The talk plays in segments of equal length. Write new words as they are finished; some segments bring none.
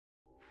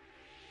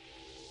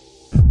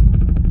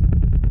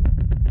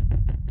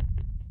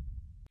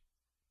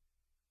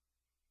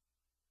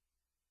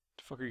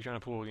fuck are you trying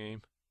to pull a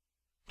game?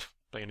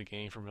 Playing a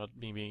game from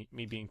me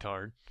being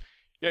tired.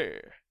 Yeah.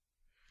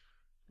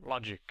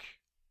 Logic.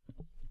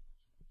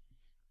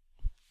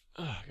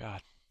 Oh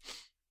god.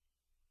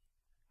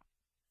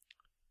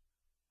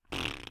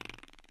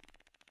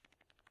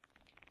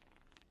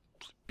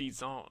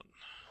 Beats on.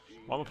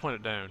 Well, I'm gonna point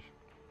it down.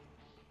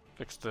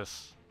 Fix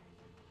this.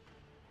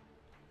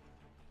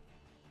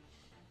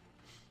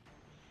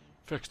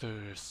 Fix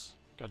this.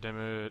 God damn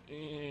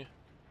it.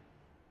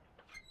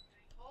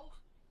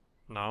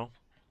 No.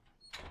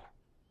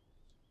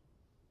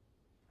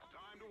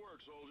 Time to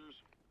work,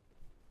 soldiers.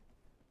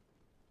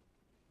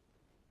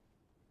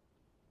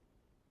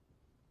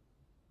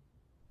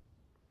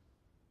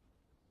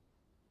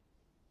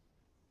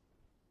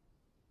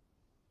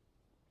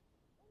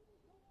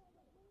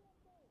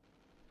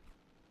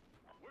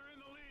 We're in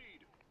the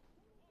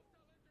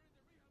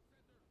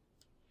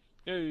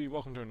lead. Yay,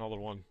 welcome to another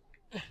one.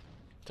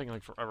 Taking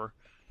like forever.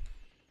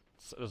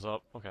 Set this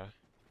up. Okay.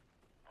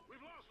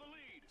 We've lost the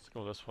lead. Let's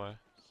go this way.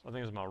 I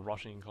think it's my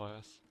rushing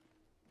class.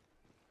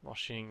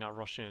 Rushing, not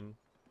rushing.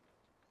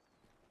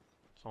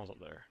 Someone's up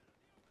there.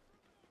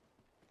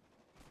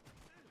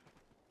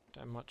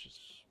 That much is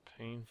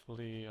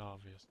painfully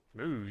obvious.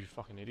 Move, you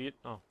fucking idiot.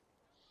 Oh.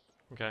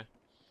 Okay.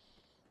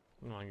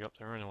 I'm not gonna get up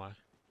there anyway.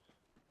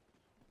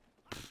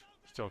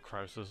 Still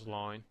Krause's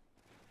line.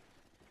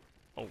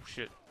 Oh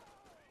shit.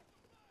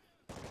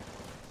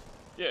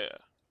 Yeah.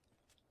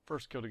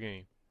 First kill of the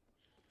game.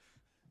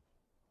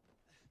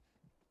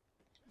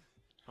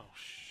 Oh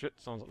shit,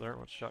 someone's up there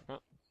with a shotgun.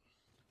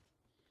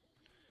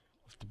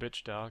 With the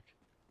bitch dog.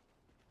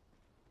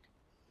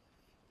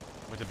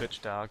 With the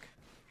bitch dog.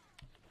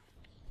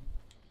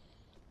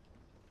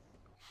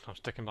 I'm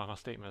sticking by my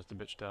statement as the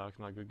bitch dog. It's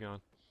not a good gun.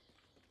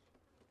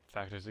 In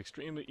fact, it's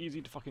extremely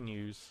easy to fucking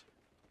use.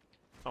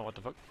 Oh, what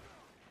the fuck?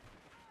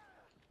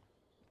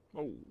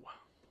 Oh.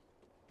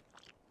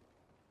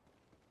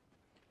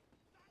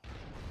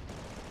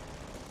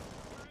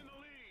 We're in the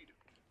lead.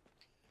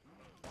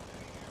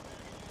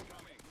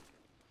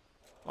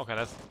 Okay,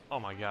 that's... Oh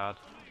my god.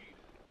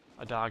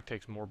 A dog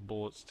takes more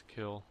bullets to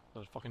kill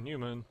than a fucking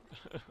human.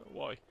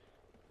 Why?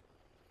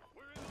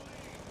 We're in the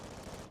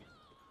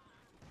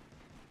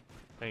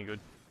lead. Ain't good.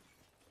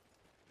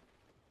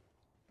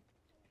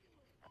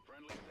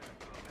 Friendly set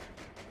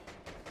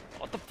contact.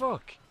 What the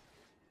fuck?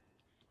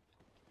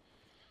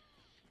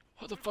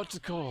 What the fuck's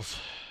it called?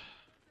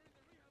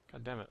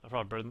 God damn it. I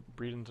probably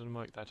breathed into the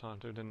mic that time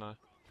too, didn't I?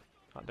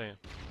 God damn.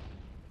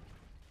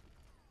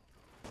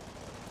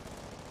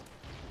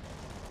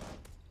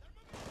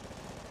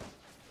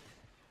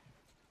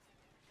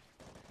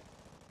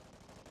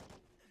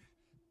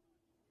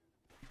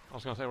 I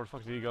was gonna say, where the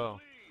fuck did he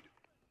go?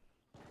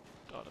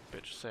 Oh, the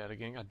bitch sad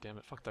again. God damn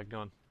it. Fuck that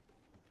gun.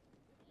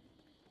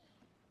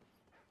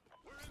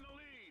 We're in the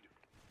lead.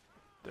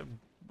 The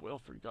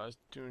Wilford guy's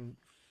doing...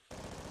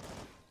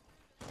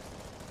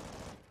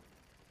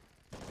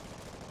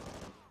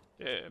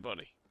 Yeah,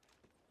 buddy.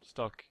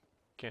 Stuck.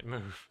 Can't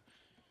move.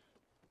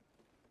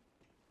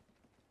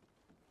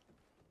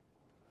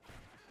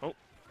 Oh,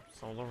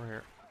 someone's over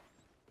here.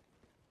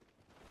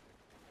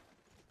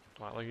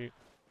 Do I like you?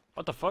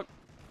 What the fuck?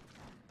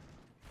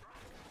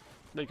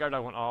 The guard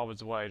went all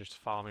his way just to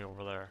follow me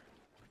over there.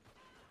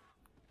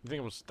 You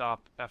think it would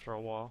stop after a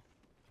while?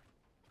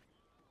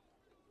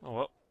 Oh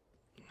well.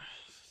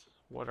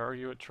 What are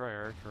you at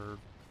Treyarch, or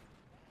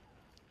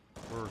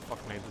whoever the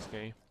fuck made this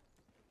game?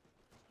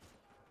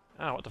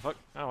 Ah, what the fuck?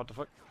 Ah, what the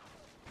fuck?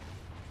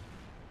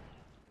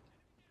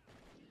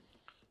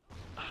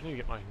 I need to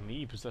get my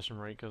knee position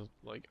right, cause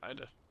like I had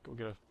to go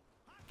get a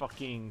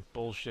fucking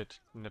bullshit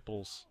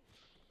nipples.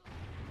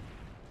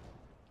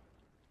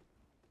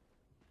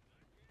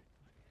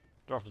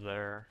 Drop it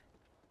there.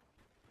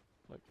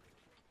 Like.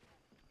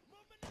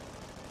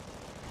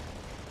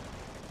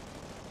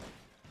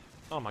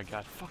 Oh my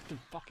god, fuck the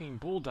fucking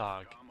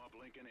bulldog. Com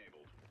uplink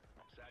enabled.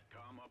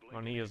 Satcom uplink.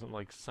 My knee isn't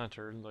like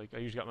centered, like I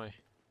usually got my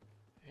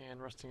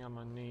hand resting on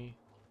my knee.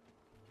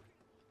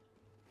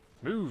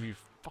 Move, you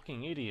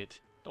fucking idiot.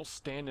 Don't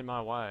stand in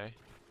my way.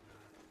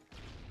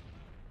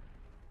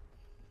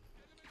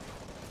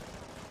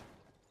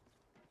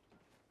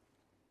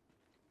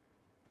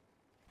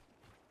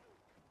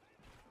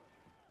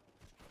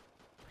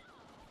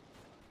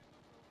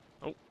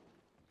 Oh.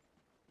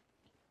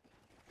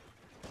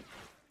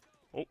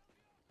 Oh.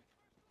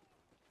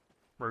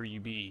 Where you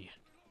be?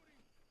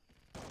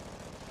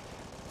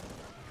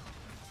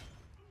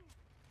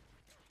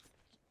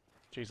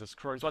 Jesus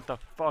Christ, what the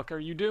fuck are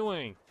you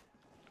doing?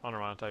 Oh, never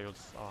mind, I'll tell you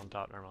what's on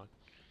top, never mind.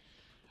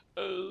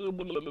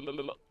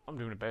 I'm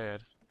doing it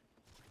bad.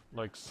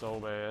 Like, so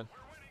bad.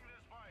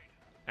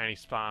 And he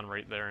spawned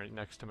right there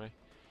next to me.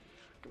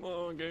 Come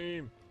on,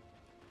 game!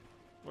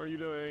 What are you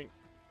doing?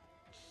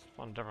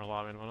 Spawn a different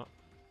lobby in a minute.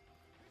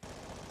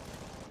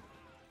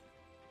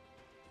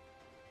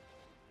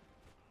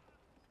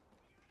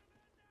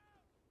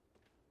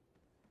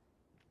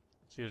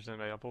 See if there's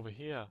anybody up over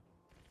here.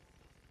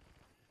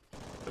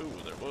 Oh,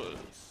 there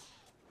was.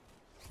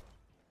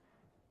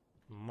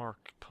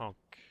 Mark Punk.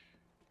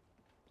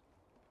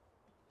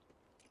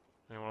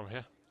 Anyone over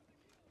here?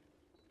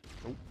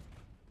 Nope.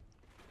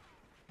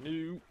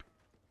 Nope.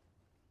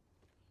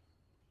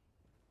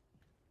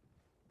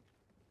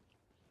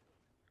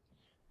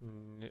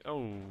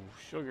 Oh,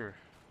 sugar.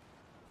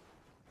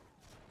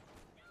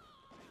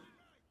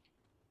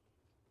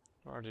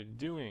 What are they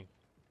doing?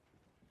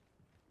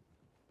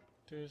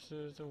 This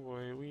is the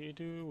way we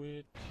do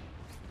it.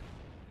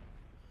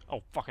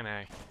 Oh, fucking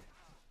A.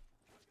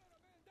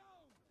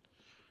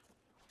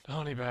 The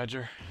honey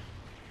badger.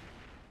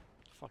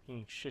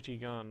 Fucking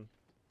shitty gun.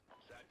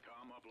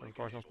 SATCOM Of uplink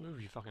course, don't enabled.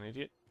 move, you fucking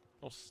idiot.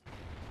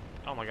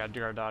 Oh my god,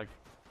 dear our dog.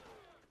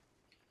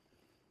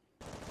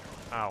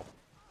 Ow.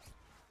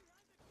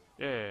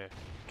 Yeah,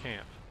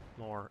 camp.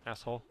 More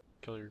asshole.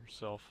 Kill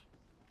yourself.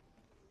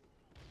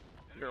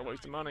 You're a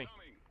waste of money.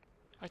 Coming.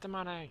 Waste of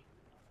money.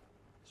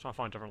 Just trying to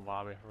find a different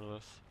lobby for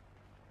this.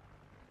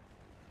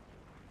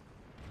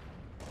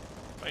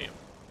 Bam.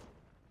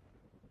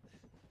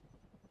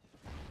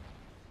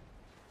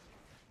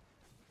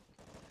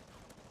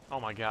 Oh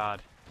my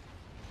god.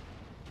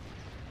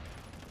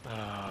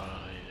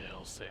 Ah, you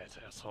little sad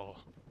asshole.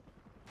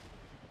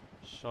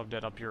 Shove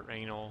that up your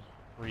anal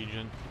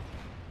region.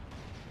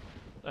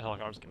 The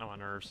helicopter's getting on my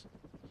nerves.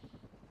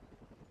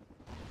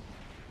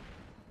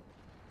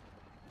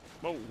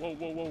 Whoa, whoa,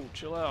 whoa, whoa,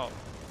 chill out.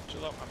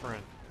 Chill out, my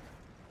friend.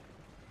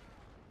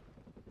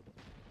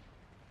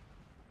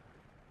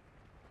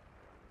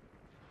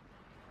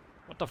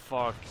 What the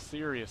fuck?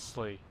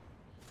 Seriously.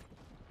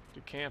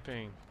 Do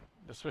camping.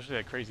 Especially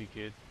that crazy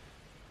kid.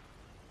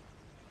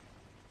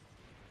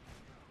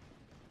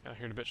 I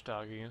hear the bitch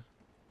talk again.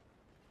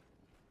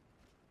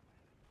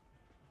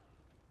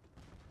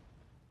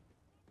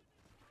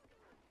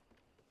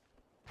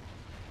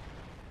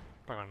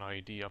 Probably got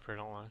an IED up here,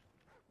 don't I?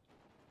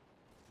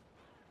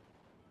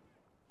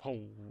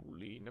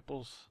 Holy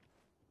nipples.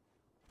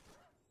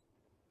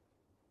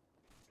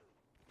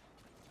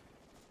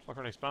 Fuck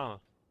are they spawning?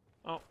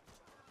 Oh.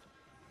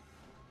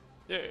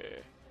 Yeah.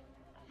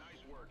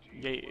 Nice work,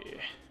 team.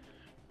 Yeah.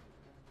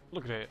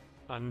 Look at it.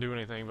 I didn't do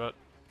anything, but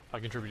I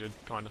contributed,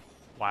 kinda.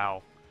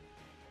 Wow.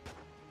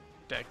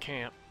 That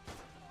camp.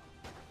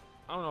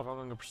 I don't know if I'm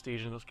gonna go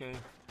prestige in this game.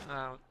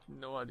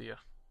 No idea.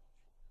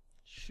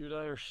 Should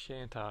I or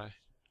shan't I?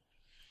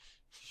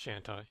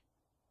 Shan't I?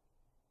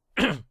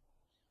 That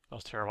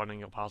was terrible. I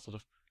didn't go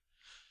positive.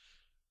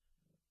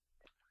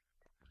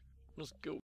 Let's go.